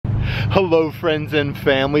Hello friends and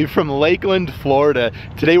family from Lakeland, Florida.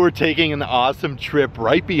 Today we're taking an awesome trip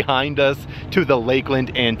right behind us to the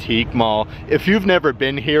Lakeland Antique Mall. If you've never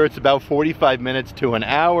been here, it's about 45 minutes to an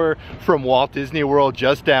hour from Walt Disney World,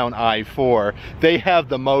 just down I-4. They have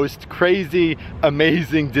the most crazy,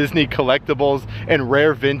 amazing Disney collectibles and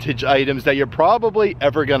rare vintage items that you're probably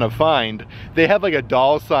ever gonna find. They have like a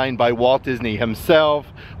doll signed by Walt Disney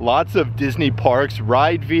himself, lots of Disney parks,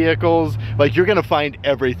 ride vehicles, like you're gonna find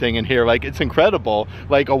everything in here. Like, it's incredible.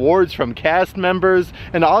 Like awards from cast members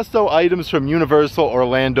and also items from Universal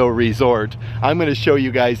Orlando Resort. I'm going to show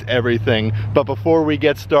you guys everything, but before we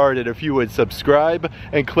get started, if you would subscribe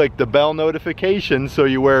and click the bell notification so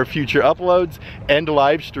you aware of future uploads and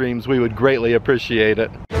live streams, we would greatly appreciate it.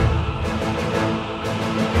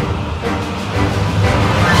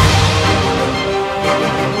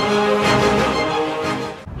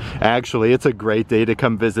 Actually, it's a great day to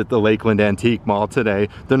come visit the Lakeland Antique Mall today.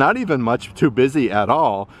 They're not even much too busy at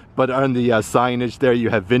all, but on the signage there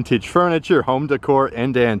you have vintage furniture, home decor,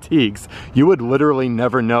 and antiques. You would literally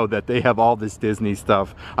never know that they have all this Disney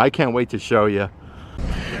stuff. I can't wait to show you.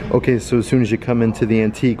 Okay, so as soon as you come into the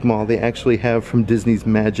Antique Mall, they actually have from Disney's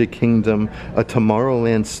Magic Kingdom a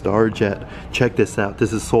Tomorrowland Starjet. Check this out.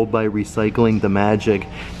 This is sold by Recycling the Magic.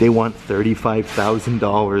 They want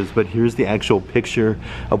 $35,000, but here's the actual picture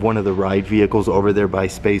of one of the ride vehicles over there by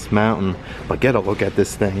Space Mountain. But get a look at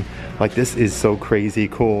this thing. Like, this is so crazy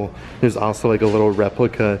cool. There's also like a little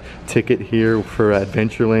replica ticket here for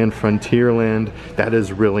Adventureland, Frontierland. That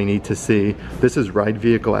is really neat to see. This is ride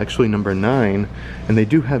vehicle actually number 9, and they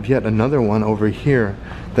do have yet another one over here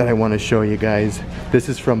that I want to show you guys. This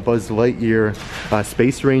is from Buzz Lightyear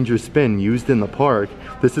Space Ranger Spin, used in the park.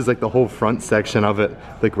 This is like the whole front section of it.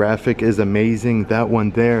 The graphic is amazing. That one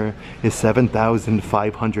there is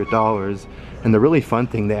 $7,500. And the really fun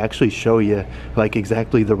thing, they actually show you like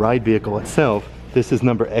exactly the ride vehicle itself. This is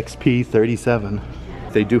number XP37.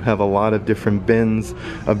 They do have a lot of different bins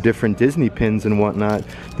of different Disney pins and whatnot.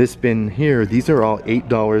 This bin here, these are all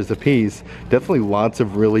 $8 a piece. Definitely lots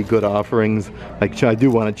of really good offerings. Like, I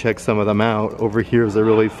do want to check some of them out. Over here is a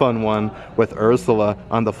really fun one with Ursula.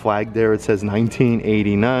 On the flag there it says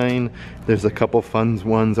 1989. There's a couple fun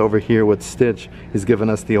ones over here with Stitch. He's giving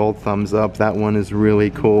us the old thumbs up. That one is really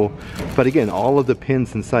cool. But again, all of the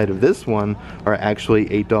pins inside of this one are actually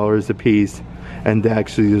 $8 a piece. And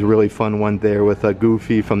actually there's a really fun one there with a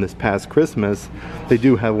Goofy from this past Christmas. They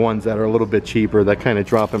do have ones that are a little bit cheaper that kind of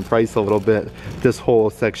drop in price a little bit. This whole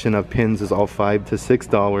section of pins is all $5 to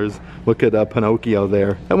 $6. Look at Pinocchio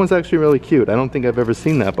there. That one's actually really cute. I don't think I've ever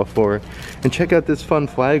seen that before. And check out this fun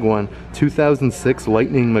flag one, 2006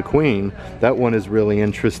 Lightning McQueen. That one is really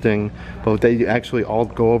interesting. But they actually all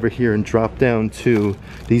go over here and drop down to,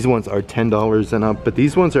 these ones are $10 and up, but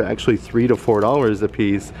these ones are actually $3 to $4 a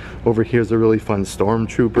piece. Over here's a really fun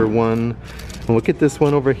Stormtrooper one. And look at this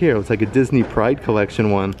one over here. It's like a Disney Pride Collection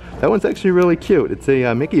one. That one's actually really cute. It's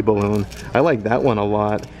a Mickey balloon. I like that one a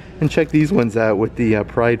lot. And check these ones out with the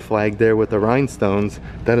Pride flag there with the rhinestones.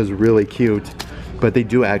 That is really cute. But they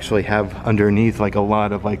do actually have underneath like a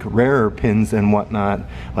lot of like rarer pins and whatnot.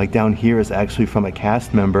 Like down here is actually from a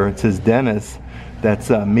cast member. It says Dennis. That's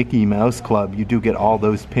Mickey Mouse Club. You do get all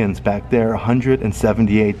those pins back there,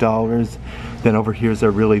 $178. Then over here's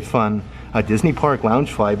a really fun Disney Park Lounge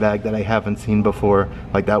fly bag that I haven't seen before.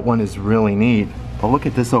 Like, that one is really neat. But look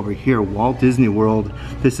at this over here, Walt Disney World.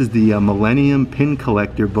 This is the Millennium Pin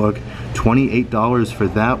Collector book, $28 for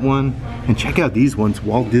that one. And check out these ones,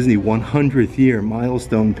 Walt Disney 100th year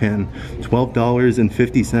milestone pin,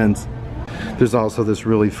 $12.50. There's also this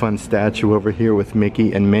really fun statue over here with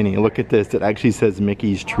Mickey and Minnie. Look at this. It actually says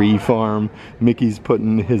Mickey's Tree Farm. Mickey's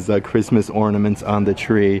putting his Christmas ornaments on the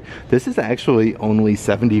tree. This is actually only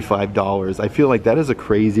 $75. I feel like that is a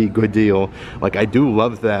crazy good deal. Like, I do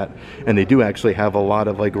love that. And they do actually have a lot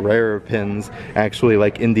of like rarer pins actually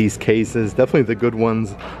like in these cases. Definitely the good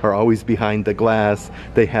ones are always behind the glass.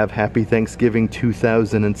 They have Happy Thanksgiving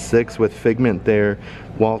 2006 with Figment there.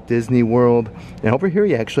 Walt Disney World. And over here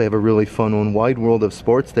you actually have a really fun one, Wide World of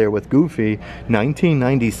Sports there with Goofy,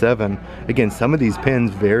 1997. Again, some of these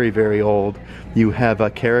pins very, very old. You have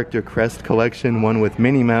a character crest collection, one with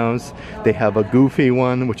Minnie Mouse. They have a Goofy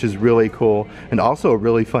one, which is really cool. And also a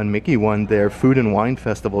really fun Mickey one there, Food and Wine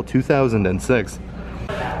Festival 2006.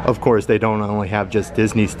 Of course, they don't only have just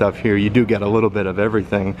Disney stuff here. You do get a little bit of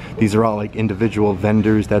everything. These are all like individual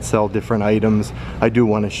vendors that sell different items. I do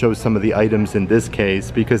want to show some of the items in this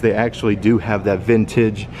case because they actually do have that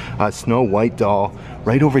vintage Snow White doll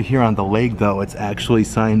Right over here on the leg though, it's actually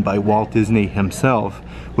signed by Walt Disney himself,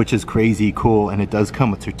 which is crazy cool, and it does come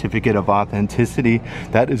with certificate of authenticity.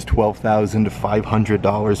 That is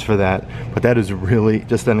 $12,500 for that, but that is really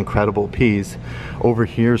just an incredible piece. Over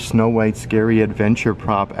here, Snow White's Scary Adventure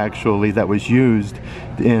prop actually that was used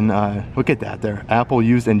in, look at that there, Apple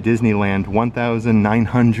used in Disneyland,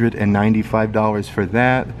 $1,995 for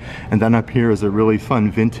that. And then up here is a really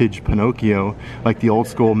fun vintage Pinocchio, like the old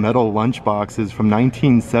school metal lunch boxes from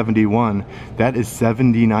 1971. That is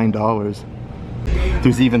 $79.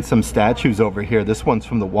 There's even some statues over here. This one's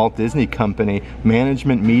from the Walt Disney Company,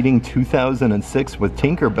 Management Meeting 2006 with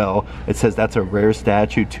Tinkerbell. It says that's a rare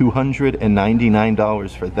statue,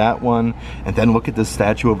 $299 for that one. And then look at this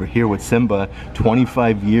statue over here with Simba,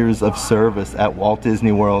 25 years of service at Walt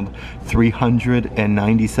Disney World,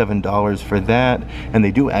 $397 for that. And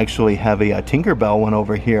they do actually have a Tinkerbell one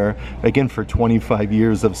over here, again for 25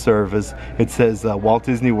 years of service. It says Walt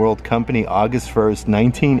Disney World Company, August 1st,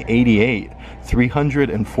 1988.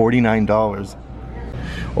 $349.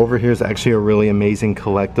 Over here is actually a really amazing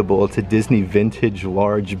collectible. It's a Disney vintage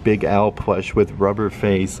large Big Al plush with rubber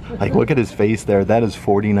face. Like, look at his face there. That is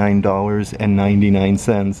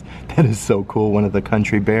 $49.99. That is so cool. One of the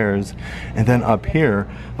country bears. And then up here,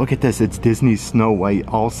 look at this. It's Disney's Snow White.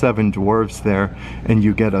 All 7 dwarfs there. And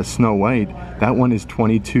you get a Snow White. That one is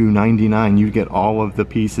 $22.99. You get all of the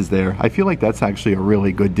pieces there. I feel like that's actually a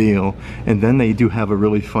really good deal. And then they do have a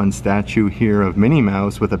really fun statue here of Minnie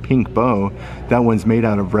Mouse with a pink bow. That one's made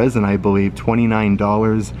out of resin, I believe,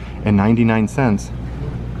 $29.99.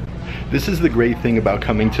 This is the great thing about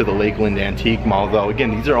coming to the Lakeland Antique Mall though.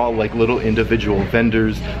 Again, these are all like little individual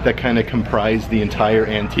vendors that kind of comprise the entire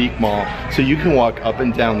antique mall. So you can walk up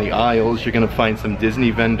and down the aisles. You're gonna find some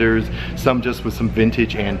Disney vendors, some just with some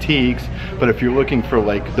vintage antiques. But if you're looking for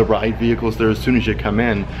like the ride vehicles there as soon as you come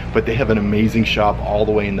in, but they have an amazing shop all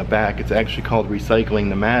the way in the back. It's actually called Recycling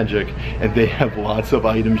the Magic, and they have lots of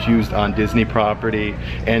items used on Disney property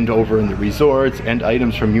and over in the resorts and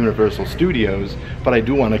items from Universal Studios. But I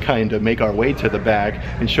do want to kind of make our way to the back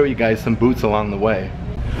and show you guys some booths along the way.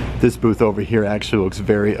 This booth over here actually looks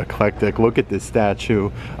very eclectic. Look at this statue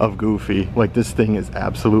of Goofy. Like, this thing is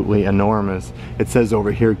absolutely enormous. It says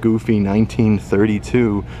over here Goofy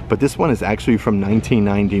 1932, but this one is actually from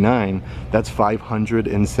 1999. That's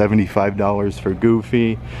 $575 for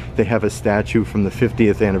Goofy. They have a statue from the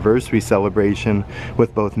 50th anniversary celebration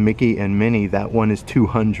with both Mickey and Minnie. That one is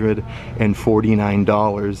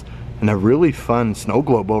 $249. And a really fun snow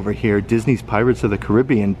globe over here, Disney's Pirates of the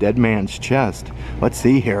Caribbean Dead Man's Chest. Let's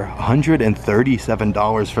see here,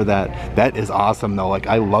 $137 for that. That is awesome though, like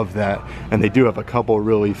I love that. And they do have a couple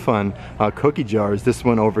really fun cookie jars. This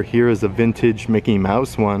one over here is a vintage Mickey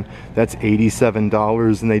Mouse one. That's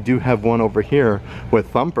 $87. And they do have one over here with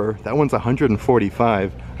Thumper. That one's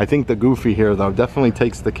 $145. I think the Goofy here though definitely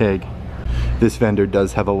takes the cake. This vendor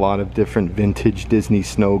does have a lot of different vintage Disney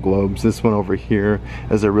snow globes. This one over here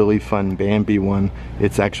is a really fun Bambi one.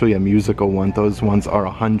 It's actually a musical one. Those ones are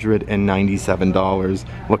 $197.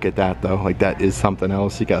 Look at that though, like that is something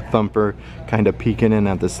else. You got Thumper kind of peeking in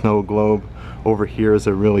at the snow globe. Over here is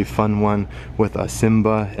a really fun one with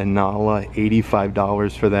Simba and Nala,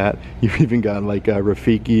 $85 for that. You've even got like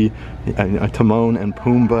Rafiki, Timon and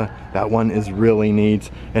Pumbaa. That one is really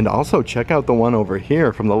neat. And also check out the one over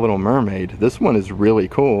here from The Little Mermaid. This one is really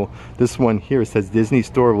cool. This one here says Disney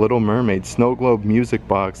Store Little Mermaid Snow Globe Music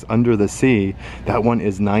Box Under the Sea. That one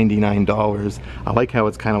is $99. I like how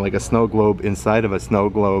it's kind of like a snow globe inside of a snow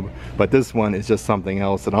globe, but this one is just something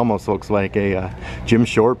else. It almost looks like a Jim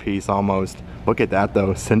Shore piece almost. Look at that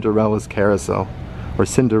though, Cinderella's Carousel, or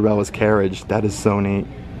Cinderella's Carriage. That is so neat.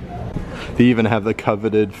 They even have the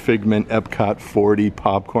coveted Figment Epcot 40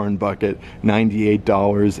 popcorn bucket,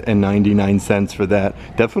 $98.99 for that.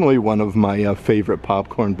 Definitely one of my favorite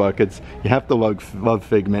popcorn buckets. You have to love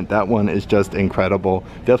Figment. That one is just incredible.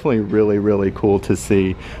 Definitely really, really cool to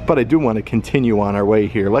see. But I do want to continue on our way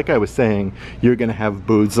here. Like I was saying, you're going to have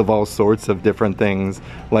booths of all sorts of different things.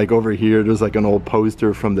 Like over here, there's like an old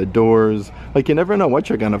poster from The Doors. Like you never know what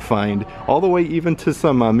you're going to find. All the way even to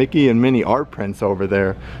some Mickey and Minnie art prints over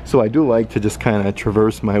there. So I do like to just kind of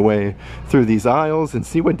traverse my way through these aisles and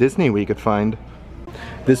see what Disney we could find.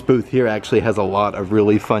 This booth here actually has a lot of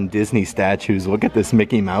really fun Disney statues. Look at this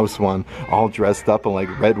Mickey Mouse one, all dressed up in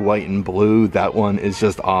like red, white, and blue. That one is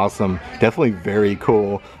just awesome. Definitely very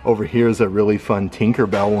cool. Over here is a really fun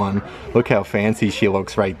Tinkerbell one. Look how fancy she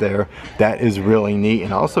looks right there. That is really neat.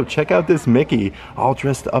 And also check out this Mickey, all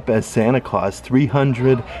dressed up as Santa Claus,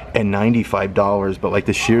 $395. But like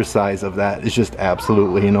the sheer size of that is just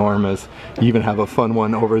absolutely enormous. You even have a fun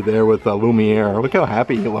one over there with Lumiere. Look how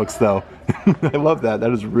happy he looks though. I love that.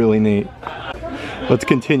 That is really neat. Let's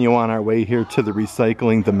continue on our way here to the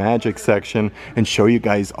recycling, the magic section, and show you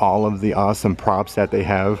guys all of the awesome props that they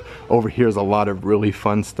have. Over here is a lot of really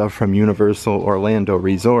fun stuff from Universal Orlando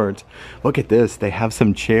Resort. Look at this. They have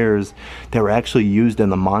some chairs that were actually used in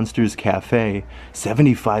the Monsters Cafe.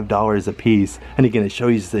 $75 a piece. And again, it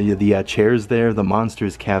shows you the chairs there, the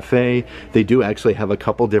Monsters Cafe. They do actually have a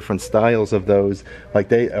couple different styles of those. Like,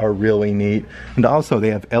 they are really neat. And also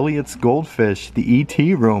they have Elliot's Goldfish, the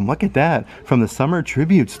E.T. room. Look at that, from the Summer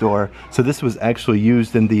Tribute Store. So this was actually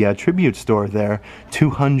used in the Tribute Store there.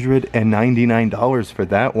 $299 for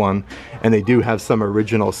that one. And they do have some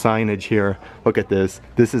original signage here. Look at this.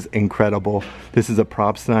 This is incredible. This is a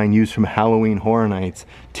prop sign used from Halloween Horror Nights.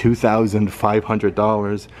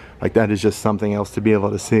 $2,500. Like, that is just something else to be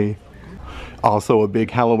able to see. Also a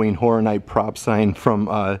big Halloween Horror Night prop sign from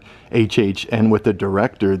HHN with the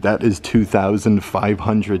director. That is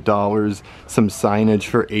 $2,500. Some signage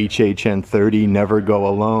for HHN 30, Never Go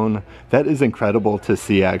Alone. That is incredible to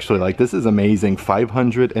see actually. Like, this is amazing.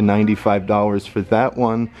 $595 for that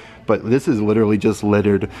one. But this is literally just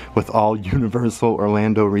littered with all Universal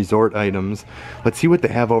Orlando Resort items. Let's see what they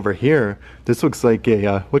have over here. This looks like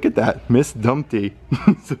a, look at that, Miss Dumpty.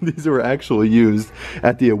 So these were actually used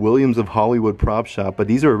at the Williams of Hollywood prop shop, but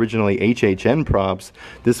these are originally HHN props.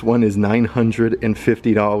 This one is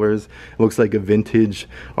 $950. It looks like a vintage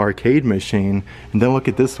arcade machine. And then look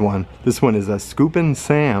at this one. This one is a Scoopin'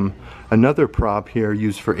 Sam. Another prop here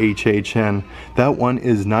used for HHN. That one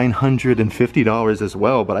is $950 as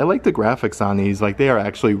well, but I like the graphics on these. Like, they are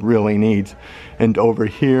actually really neat. And over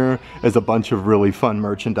here is a bunch of really fun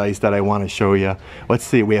merchandise that I want to show you. Let's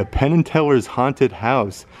see, we have Penn & Teller's Haunted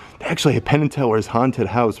House. Actually, a Penn & Teller's Haunted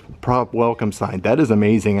House prop welcome sign. That is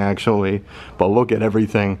amazing actually, but look at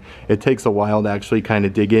everything. It takes a while to actually kind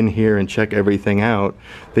of dig in here and check everything out.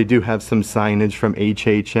 They do have some signage from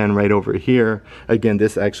HHN right over here. Again,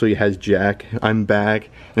 this actually has Jack, I'm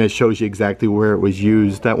Back, and it shows you exactly where it was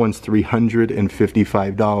used. That one's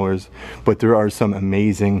 $355, but there are some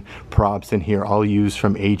amazing props in here, all used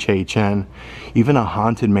from HHN. Even a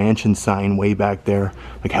Haunted Mansion sign way back there.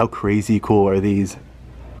 Like, how crazy cool are these?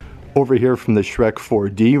 Over here from the Shrek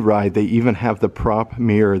 4D ride, they even have the prop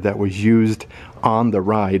mirror that was used on the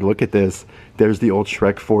ride. Look at this. There's the old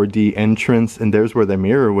Shrek 4D entrance, and there's where the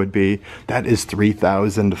mirror would be. That is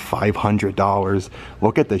 $3,500.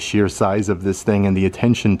 Look at the sheer size of this thing and the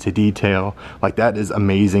attention to detail. Like, that is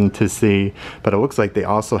amazing to see. But it looks like they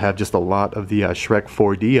also have just a lot of the Shrek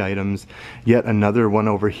 4D items. Yet another one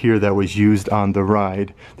over here that was used on the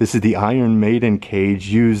ride. This is the Iron Maiden cage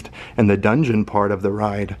used in the dungeon part of the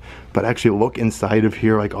ride. But actually look inside of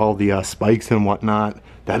here, like all the spikes and whatnot.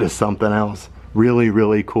 That is something else. Really,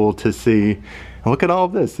 really cool to see. And look at all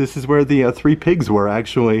of this. This is where the three pigs were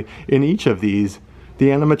actually in each of these, the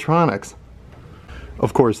animatronics.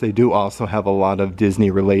 Of course, they do also have a lot of Disney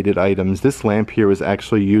related items. This lamp here was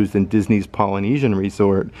actually used in Disney's Polynesian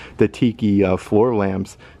Resort, the tiki floor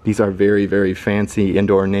lamps. These are very, very fancy and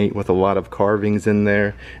ornate with a lot of carvings in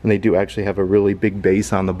there. And they do actually have a really big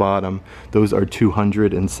base on the bottom. Those are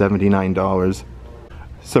 $279.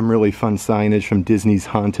 Some really fun signage from Disney's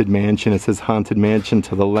Haunted Mansion. It says Haunted Mansion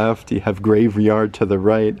to the left, you have Graveyard to the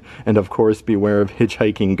right, and of course beware of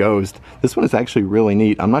Hitchhiking Ghost. This one is actually really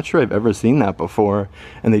neat. I'm not sure I've ever seen that before.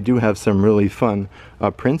 And they do have some really fun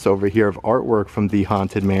prints over here of artwork from the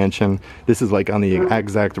Haunted Mansion. This is like on the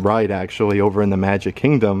exact ride actually over in the Magic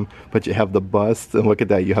Kingdom, but you have the bust, and look at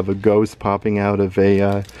that, you have a ghost popping out of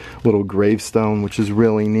a little gravestone, which is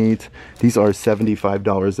really neat. These are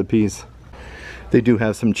 $75 a piece. They do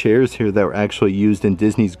have some chairs here that were actually used in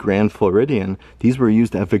Disney's Grand Floridian. These were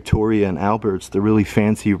used at Victoria and Albert's, the really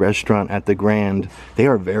fancy restaurant at the Grand. They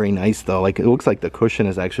are very nice though. Like, it looks like the cushion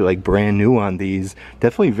is actually like brand new on these.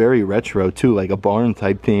 Definitely very retro too, like a barn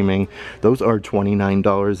type theming. Those are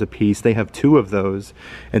 $29 a piece. They have two of those.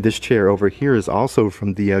 And this chair over here is also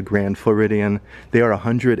from the Grand Floridian. They are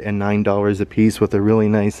 $109 a piece with a really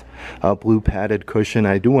nice blue padded cushion.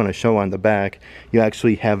 I do want to show on the back, you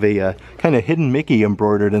actually have a kind of hidden Mickey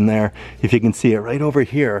embroidered in there, if you can see it right over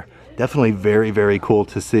here. Definitely very, very cool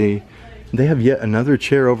to see. They have yet another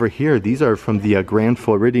chair over here. These are from the Grand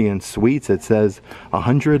Floridian Suites. It says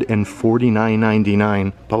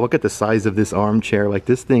 $149.99. But look at the size of this armchair. Like,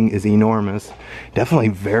 this thing is enormous. Definitely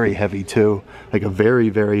very heavy too. Like a very,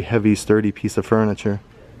 very heavy, sturdy piece of furniture.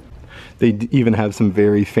 They even have some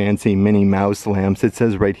very fancy Minnie Mouse lamps. It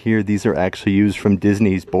says right here these are actually used from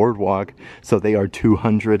Disney's Boardwalk, so they are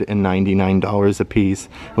 $299 a piece.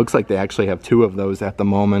 Looks like they actually have two of those at the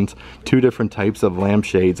moment. Two different types of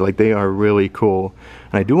lampshades. Like, they are really cool.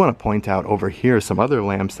 And I do want to point out over here some other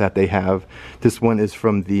lamps that they have. This one is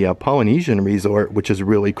from the Polynesian Resort, which is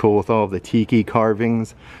really cool with all of the tiki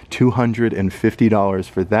carvings. $250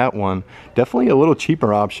 for that one. Definitely a little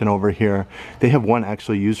cheaper option over here. They have one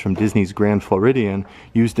actually used from Disney's Grand Floridian,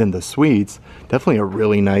 used in the suites. Definitely a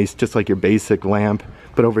really nice, just like your basic lamp.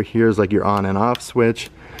 But over here is like your on and off switch.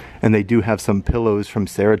 And they do have some pillows from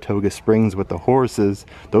Saratoga Springs with the horses.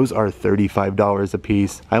 Those are $35 a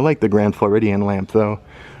piece. I like the Grand Floridian lamp though.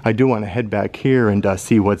 I do want to head back here and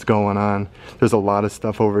see what's going on. There's a lot of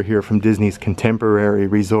stuff over here from Disney's Contemporary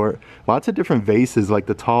Resort. Lots of different vases, like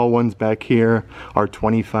the tall ones back here are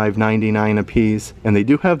 $25.99 a piece. And they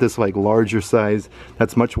do have this like larger size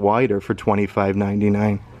that's much wider for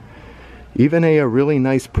 $25.99. Even a really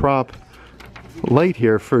nice prop light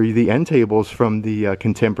here for the end tables from the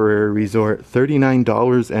Contemporary Resort,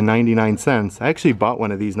 $39.99. I actually bought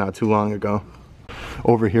one of these not too long ago.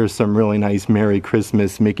 Over here some really nice Merry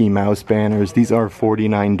Christmas Mickey Mouse banners. These are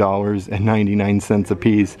 $49.99 a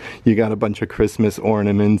piece. You got a bunch of Christmas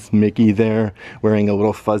ornaments, Mickey there wearing a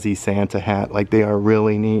little fuzzy Santa hat. Like, they are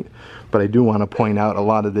really neat. But I do want to point out a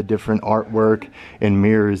lot of the different artwork and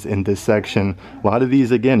mirrors in this section. A lot of these,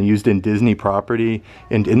 again, used in Disney property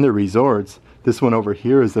and in the resorts. This one over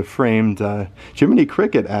here is a framed Jiminy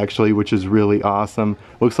Cricket, actually, which is really awesome.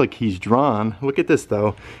 Looks like he's drawn. Look at this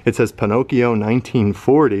though. It says Pinocchio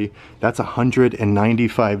 1940. That's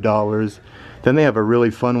 $195. Then they have a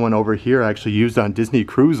really fun one over here, actually used on Disney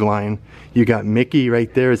Cruise Line. You got Mickey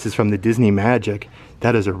right there. This is from the Disney Magic.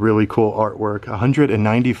 That is a really cool artwork.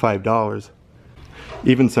 $195.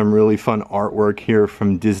 Even some really fun artwork here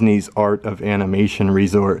from Disney's Art of Animation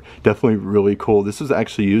Resort. Definitely really cool. This was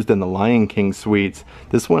actually used in the Lion King suites.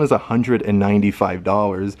 This one is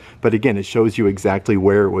 $195, but again, it shows you exactly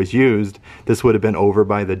where it was used. This would have been over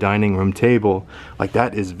by the dining room table. Like,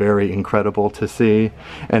 that is very incredible to see.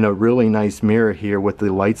 And a really nice mirror here with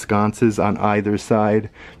the light sconces on either side.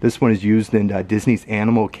 This one is used in Disney's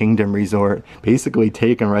Animal Kingdom Resort. Basically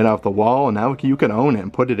taken right off the wall, and now you can own it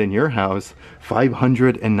and put it in your house.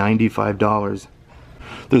 $595.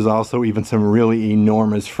 There's also even some really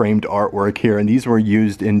enormous framed artwork here, and these were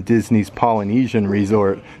used in Disney's Polynesian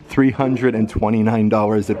Resort.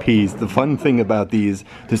 $329 a piece. The fun thing about these,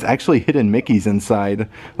 there's actually hidden Mickeys inside.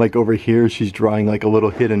 Like over here, she's drawing like a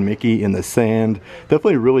little hidden Mickey in the sand.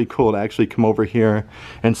 Definitely really cool to actually come over here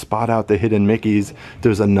and spot out the hidden Mickeys.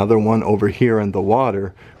 There's another one over here in the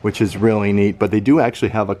water, which is really neat, but they do actually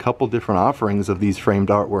have a couple different offerings of these framed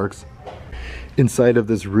artworks. Inside of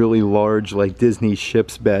this really large, like, Disney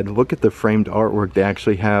ship's bed, look at the framed artwork they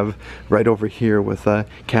actually have right over here with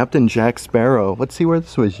Captain Jack Sparrow. Let's see where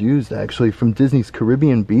this was used, actually, from Disney's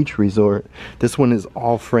Caribbean Beach Resort. This one is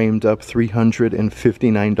all framed up,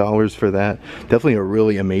 $359 for that. Definitely a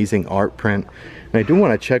really amazing art print. And I do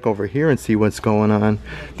want to check over here and see what's going on.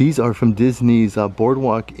 These are from Disney's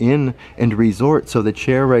Boardwalk Inn and Resort. So the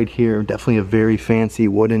chair right here, definitely a very fancy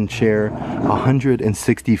wooden chair,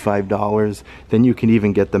 $165. Then you can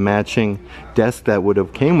even get the matching desk that would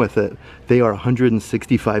have came with it. They are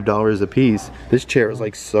 $165 a piece. This chair is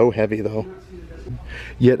like so heavy though.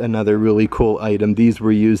 Yet another really cool item. These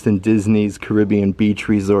were used in Disney's Caribbean Beach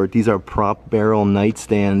Resort. These are prop barrel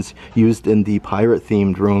nightstands used in the pirate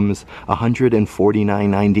themed rooms.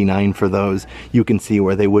 $149.99 for those. You can see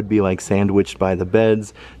where they would be like sandwiched by the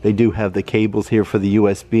beds. They do have the cables here for the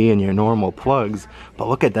USB and your normal plugs. But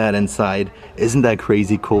look at that inside. Isn't that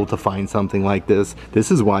crazy cool to find something like this?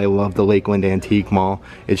 This is why I love the Lakeland Antique Mall.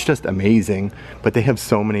 It's just amazing. But they have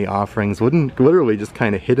so many offerings, literally just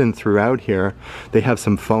kind of hidden throughout here. They have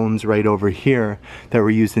some phones right over here that were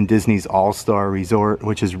used in Disney's All-Star Resort,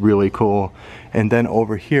 which is really cool. And then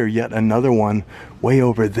over here, yet another one way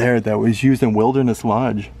over there that was used in Wilderness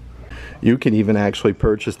Lodge. You can even actually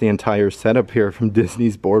purchase the entire setup here from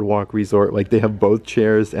Disney's Boardwalk Resort. Like, they have both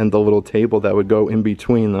chairs and the little table that would go in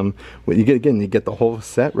between them. Well, you get the whole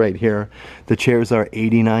set right here. The chairs are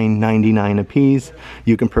 $89.99 a piece.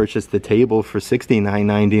 You can purchase the table for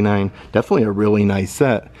 $69.99. Definitely a really nice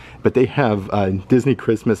set. But they have Disney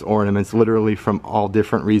Christmas ornaments literally from all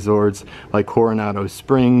different resorts, like Coronado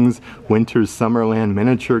Springs, Winter's Summerland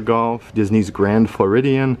Miniature Golf, Disney's Grand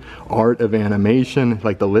Floridian, Art of Animation.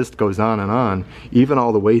 Like, the list goes on and on, even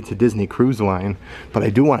all the way to Disney Cruise Line. But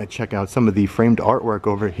I do want to check out some of the framed artwork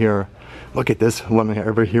over here. Look at this one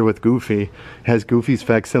over here with Goofy. It has Goofy's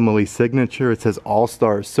facsimile signature. It says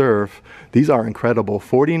All-Star Surf. These are incredible.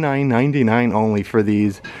 $49.99 only for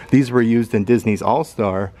these. These were used in Disney's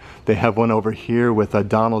All-Star. They have one over here with a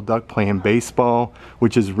Donald Duck playing baseball,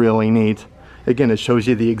 which is really neat. Again, it shows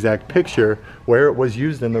you the exact picture where it was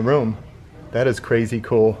used in the room. That is crazy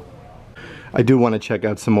cool. I do want to check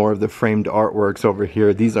out some more of the framed artworks over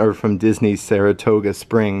here. These are from Disney's Saratoga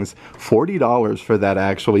Springs. $40 for that,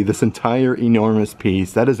 actually. This entire enormous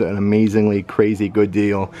piece. That is an amazingly crazy good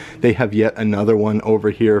deal. They have yet another one over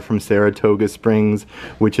here from Saratoga Springs,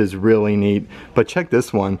 which is really neat. But check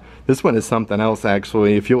this one. This one is something else,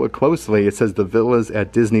 actually. If you look closely, it says the villas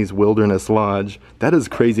at Disney's Wilderness Lodge. That is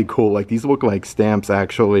crazy cool. Like, these look like stamps,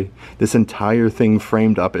 actually. This entire thing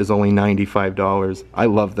framed up is only $95. I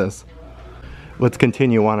love this. Let's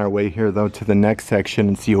continue on our way here, though, to the next section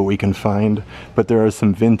and see what we can find. But there are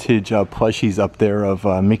some vintage plushies up there of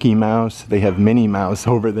Mickey Mouse. They have Minnie Mouse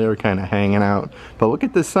over there kind of hanging out. But look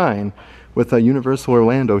at this sign with Universal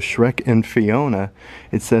Orlando, Shrek and Fiona.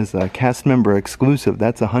 It says cast member exclusive.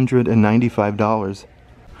 That's $195.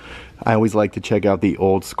 I always like to check out the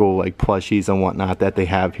old school like plushies and whatnot that they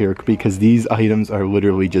have here, because these items are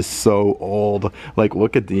literally just so old. Like,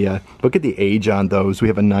 look at the age on those. We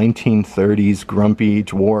have a 1930s Grumpy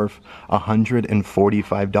Dwarf,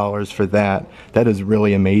 $145 for that. That is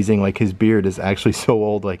really amazing. Like, his beard is actually so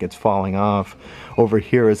old, like it's falling off. Over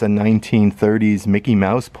here is a 1930s Mickey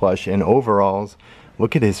Mouse plush in overalls.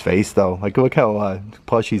 Look at his face, though. Like, look how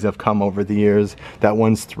plushies have come over the years. That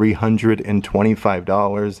one's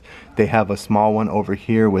 $325. They have a small one over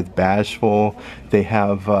here with Bashful. They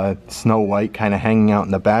have Snow White kind of hanging out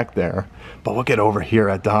in the back there. But look at over here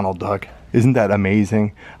at Donald Duck. Isn't that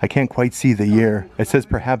amazing? I can't quite see the year. It says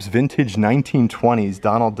perhaps vintage 1920s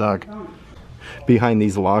Donald Duck. Behind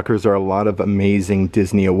these lockers are a lot of amazing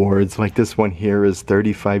Disney awards. Like, this one here is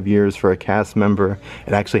 35 years for a cast member.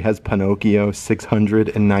 It actually has Pinocchio,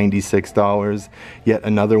 $696. Yet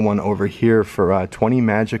another one over here for 20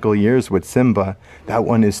 magical years with Simba. That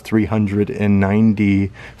one is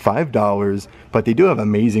 $395. But they do have an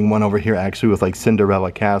amazing one over here actually with like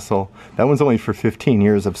Cinderella Castle. That one's only for 15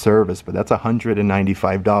 years of service, but that's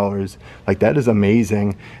 $195. Like, that is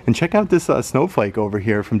amazing. And check out this snowflake over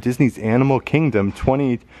here from Disney's Animal Kingdom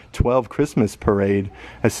 2012 Christmas Parade.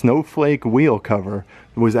 A snowflake wheel cover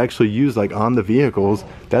was actually used like on the vehicles.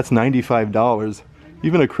 That's $95.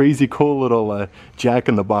 Even a crazy cool little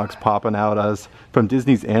Jack-in-the-Box popping out us from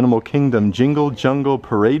Disney's Animal Kingdom Jingle Jungle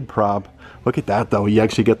Parade prop. Look at that, though. You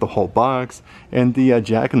actually get the whole box, and the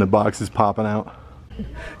Jack-in-the-Box is popping out.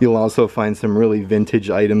 You'll also find some really vintage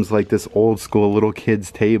items like this old school little kids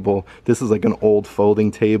table. This is like an old folding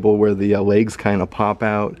table where the legs kind of pop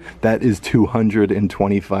out. That is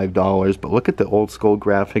 $225. But look at the old school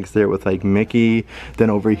graphics there with like Mickey. Then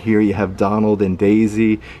over here you have Donald and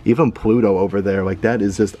Daisy. Even Pluto over there. Like, that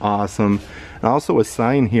is just awesome. And also a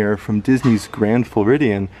sign here from Disney's Grand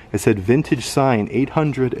Floridian. It said vintage sign,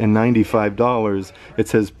 $895. It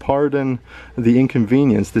says, pardon the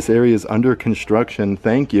inconvenience. This area is under construction.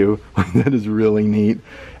 Thank you. That is really neat.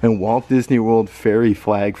 And Walt Disney World fairy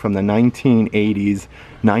flag from the 1980s.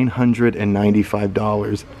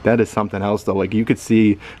 $995. That is something else, though. Like, you could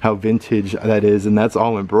see how vintage that is, and that's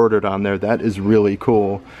all embroidered on there. That is really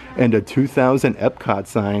cool. And a 2000 Epcot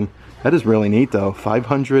sign. That is really neat, though.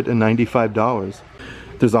 $595.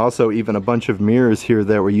 There's also even a bunch of mirrors here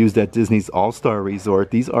that were used at Disney's All-Star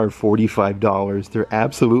Resort. These are $45. They're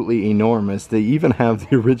absolutely enormous. They even have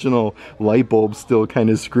the original light bulb still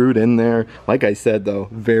kind of screwed in there. Like I said, though,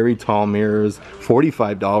 very tall mirrors.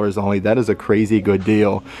 $45 only. That is a crazy good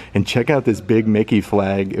deal. And check out this big Mickey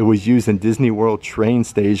flag. It was used in Disney World train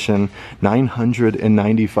station.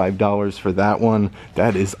 $995 for that one.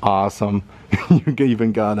 That is awesome. You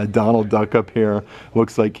even got a Donald Duck up here.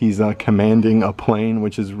 Looks like he's commanding a plane,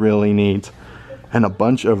 which is really neat. And a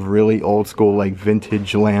bunch of really old school like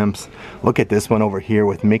vintage lamps. Look at this one over here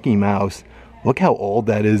with Mickey Mouse. Look how old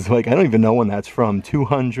that is. Like, I don't even know when that's from.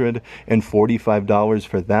 $245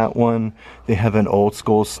 for that one. They have an old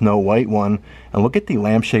school Snow White one. And look at the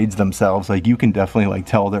lampshades themselves. Like, you can definitely like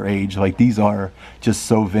tell their age. Like, these are just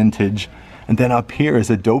so vintage. And then up here is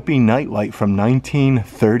a dopey nightlight from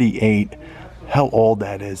 1938. How old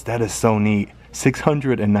that is. That is so neat.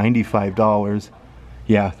 $695.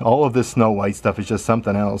 Yeah, all of this Snow White stuff is just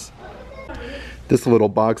something else. This little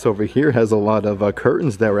box over here has a lot of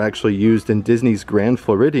curtains that were actually used in Disney's Grand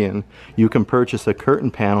Floridian. You can purchase a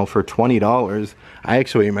curtain panel for $20. I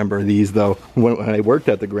actually remember these though when I worked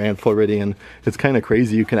at the Grand Floridian. It's kind of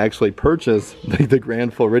crazy. You can actually purchase the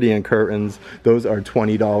Grand Floridian curtains. Those are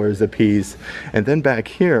 $20 a piece. And then back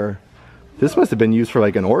here, this must have been used for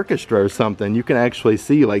like an orchestra or something. You can actually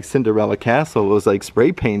see like Cinderella Castle was like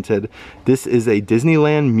spray painted. This is a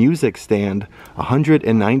Disneyland music stand.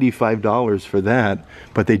 $195 for that.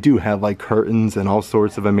 But they do have like curtains and all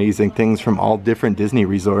sorts of amazing things from all different Disney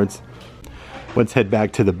resorts. Let's head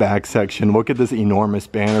back to the back section. Look at this enormous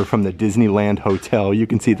banner from the Disneyland Hotel. You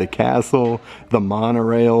can see the castle, the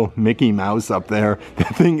monorail, Mickey Mouse up there.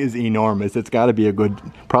 That thing is enormous. It's got to be a good,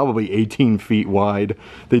 probably 18 feet wide.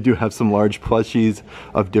 They do have some large plushies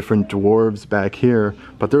of different dwarves back here,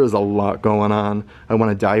 but there is a lot going on. I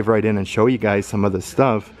want to dive right in and show you guys some of the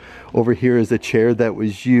stuff. Over here is a chair that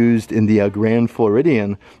was used in the Grand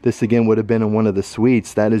Floridian. This again would have been in one of the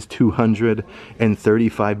suites. That is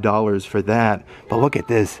 $235 for that. But look at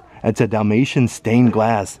this. It's a Dalmatian stained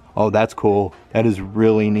glass. Oh, that's cool. That is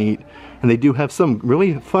really neat. And they do have some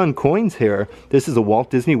really fun coins here. This is a Walt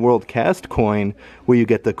Disney World cast coin where you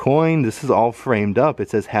get the coin. This is all framed up. It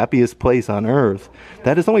says happiest place on earth.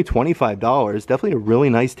 That is only $25. Definitely a really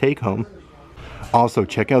nice take home. Also,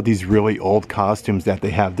 check out these really old costumes that they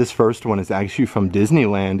have. This first one is actually from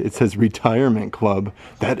Disneyland. It says Retirement Club.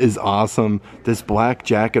 That is awesome. This black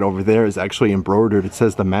jacket over there is actually embroidered. It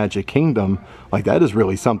says the Magic Kingdom. Like, that is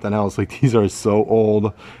really something else. Like, these are so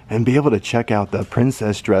old. And be able to check out the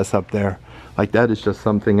princess dress up there. Like, that is just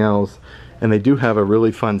something else. And they do have a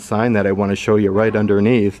really fun sign that I want to show you right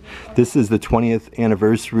underneath. This is the 20th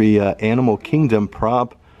anniversary Animal Kingdom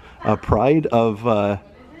prop. Pride of...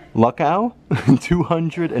 Luckow,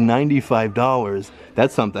 $295.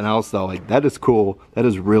 That's something else though. Like, that is cool. That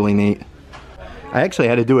is really neat. I actually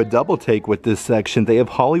had to do a double take with this section. They have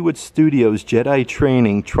Hollywood Studios Jedi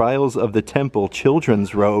Training Trials of the Temple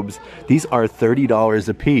children's robes. These are $30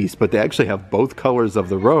 a piece, but they actually have both colors of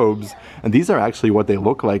the robes, and these are actually what they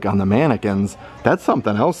look like on the mannequins. That's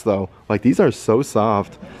something else though. Like, these are so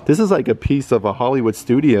soft. This is like a piece of a Hollywood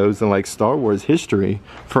Studios and like Star Wars history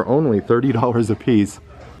for only $30 a piece.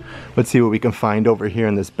 Let's see what we can find over here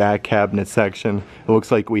in this back cabinet section. It looks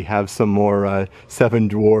like we have some more Seven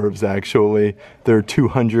Dwarves actually. They're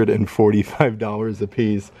 $245 a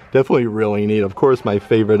piece. Definitely really neat. Of course, my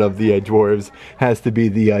favorite of the dwarves has to be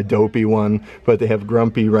the dopey one, but they have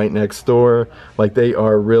Grumpy right next door. Like, they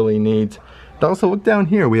are really neat. And also look down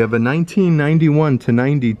here. We have a 1991 to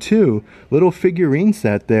 92 little figurine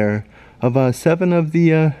set there of 7 of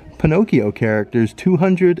the Pinocchio characters,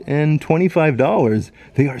 $225.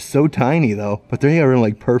 They are so tiny though, but they are in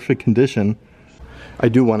like perfect condition. I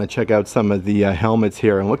do want to check out some of the helmets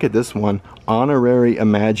here, and look at this one, Honorary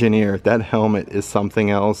Imagineer. That helmet is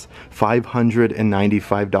something else.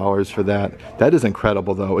 $595 for that. That is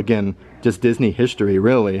incredible though. Again, just Disney history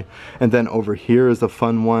really. And then over here is a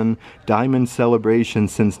fun one, Diamond Celebration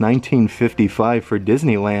since 1955 for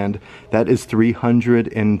Disneyland. That is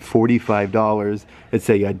 $345. It's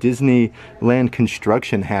a Disneyland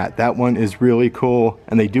construction hat. That one is really cool,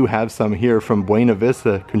 and they do have some here from Buena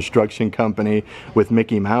Vista Construction Company with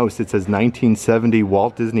Mickey Mouse. It says 1970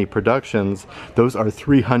 Walt Disney Productions. Those are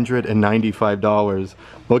 $395.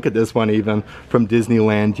 Look at this one even from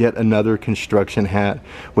Disneyland, yet another construction hat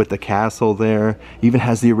with the castle there. Even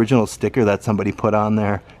has the original sticker that somebody put on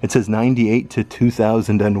there. It says 98 to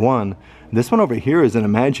 2001. This one over here is an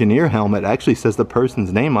Imagineer helmet. It actually says the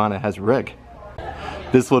person's name on it, has Rick.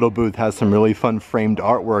 This little booth has some really fun framed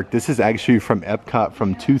artwork. This is actually from Epcot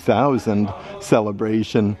from 2000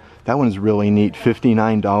 celebration. That one's really neat,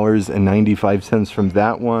 $59.95 from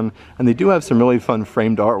that one. And they do have some really fun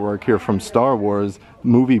framed artwork here from Star Wars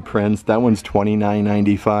movie prints. That one's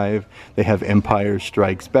 $29.95. They have Empire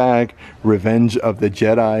Strikes Back, Revenge of the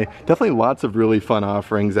Jedi. Definitely lots of really fun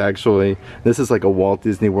offerings actually. This is like a Walt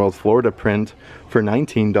Disney World Florida print for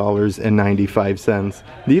 $19.95.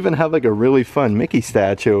 They even have like a really fun Mickey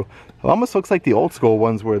statue. It almost looks like the old school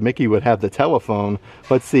ones where Mickey would have the telephone.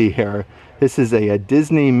 Let's see here. This is a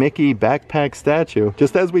Disney Mickey backpack statue,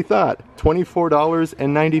 just as we thought,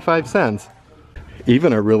 $24.95.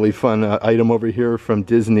 Even a really fun item over here from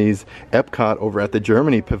Disney's Epcot over at the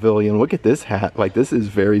Germany Pavilion. Look at this hat. Like, this is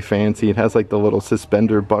very fancy. It has like the little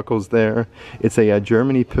suspender buckles there. It's a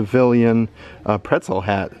Germany Pavilion pretzel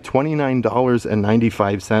hat.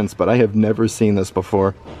 $29.95, but I have never seen this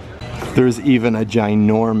before. There's even a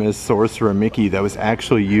ginormous Sorcerer Mickey that was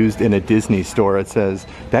actually used in a Disney store. It says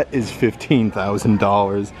that is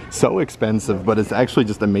 $15,000. So expensive, but it's actually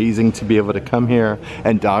just amazing to be able to come here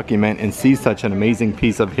and document and see such an amazing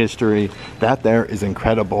piece of history. That there is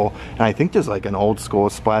incredible. And I think there's like an old school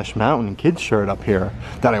Splash Mountain kids shirt up here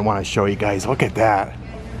that I want to show you guys. Look at that.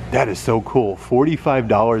 That is so cool.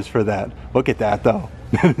 $45 for that. Look at that though.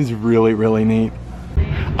 That is really, really neat.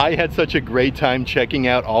 I had such a great time checking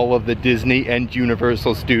out all of the Disney and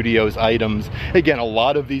Universal Studios items. Again, a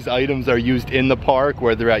lot of these items are used in the park,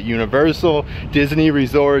 whether at Universal, Disney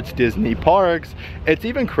Resorts, Disney Parks. It's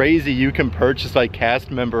even crazy you can purchase like cast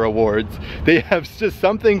member awards. They have just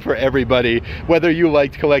something for everybody, whether you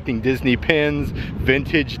liked collecting Disney pins,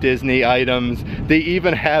 vintage Disney items. They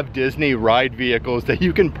even have Disney ride vehicles that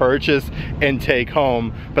you can purchase and take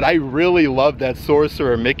home. But I really love that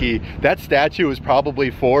Sorcerer Mickey. That statue is probably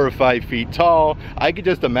 4 or 5 feet tall. I could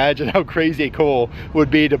just imagine how crazy cool it would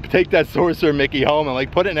be to take that Sorcerer Mickey home and like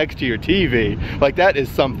put it next to your TV. Like, that is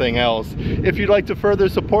something else. If you'd like to further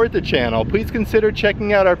support the channel, please consider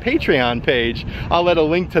checking out our Patreon page. I'll let a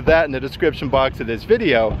link to that in the description box of this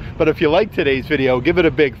video. But if you like today's video, give it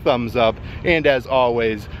a big thumbs up. And as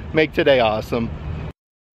always, make today awesome.